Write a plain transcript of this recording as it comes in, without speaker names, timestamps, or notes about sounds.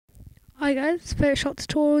Hi guys,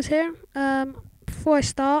 PhotoshopTutorials here. Before I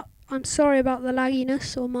start, I'm sorry about the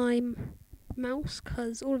lagginess on my mouse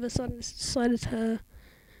because all of a sudden it's decided to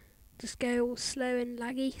just go all slow and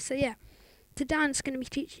laggy. So yeah, today I'm just going to be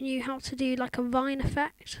teaching you how to do like a vine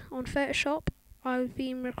effect on Photoshop. I've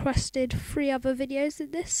been requested 3 other videos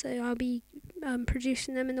of this, so I'll be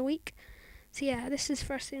producing them in the week. So yeah, this is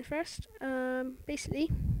first thing first.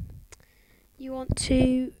 Basically, you want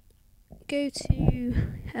to go to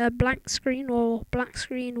a blank screen or black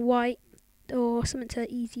screen white or something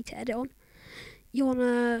easy to edit on. You want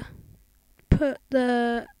to go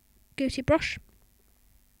to your brush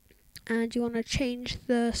and you want to change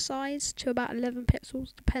the size to about 11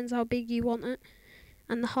 pixels, depends how big you want it,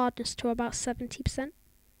 and the hardness to about 70%,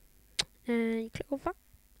 and you click off that.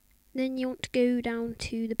 Then you want to go down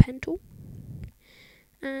to the pen tool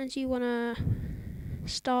and you want to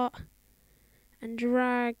start and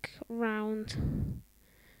drag around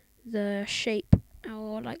the shape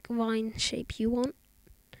or like vine shape you want,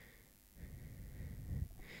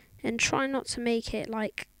 and try not to make it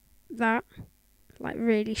like that, like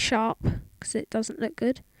really sharp, because it doesn't look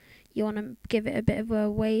good. You want to give it a bit of a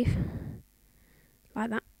wave like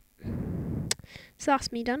that. So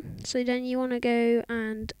that's me done. So then you want to go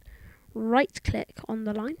and right click on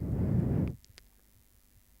the line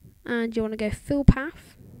and you want to go fill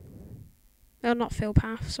path. Oh, not fill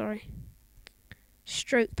path, sorry.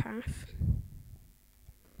 Stroke path.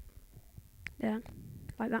 Yeah,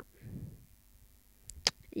 like that.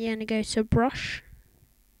 You're going to go to brush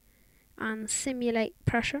and simulate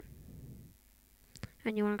pressure.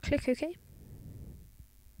 And you want to click OK.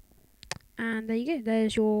 And there you go.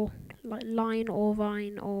 There's your like line or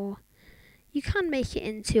vine, or you can make it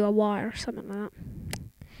into a wire or something like that.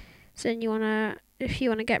 So then you want to, if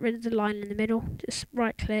you want to get rid of the line in the middle, just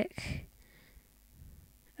right click.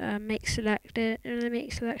 Make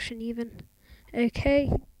selection even.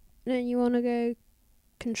 Okay, then you want to go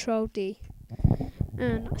Control D,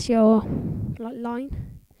 and that's your like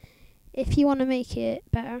line. If you want to make it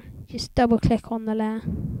better, just double click on the layer.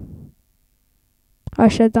 I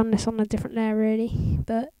should have done this on a different layer really,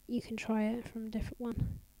 but you can try it from a different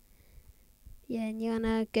one. Yeah, and you want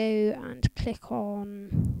to go and click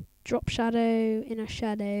on drop shadow, inner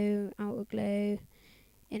shadow, outer glow,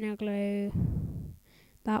 inner glow,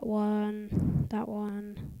 that one,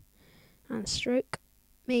 and stroke.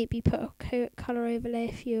 Maybe put a colour overlay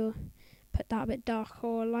if you put that a bit darker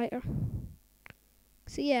or lighter.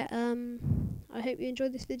 So yeah, I hope you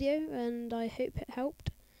enjoyed this video and I hope it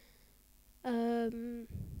helped.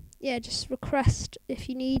 Yeah, just request if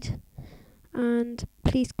you need, and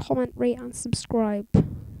please comment, rate and subscribe.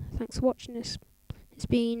 Thanks for watching this. It's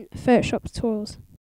been PhotoshopTutorials.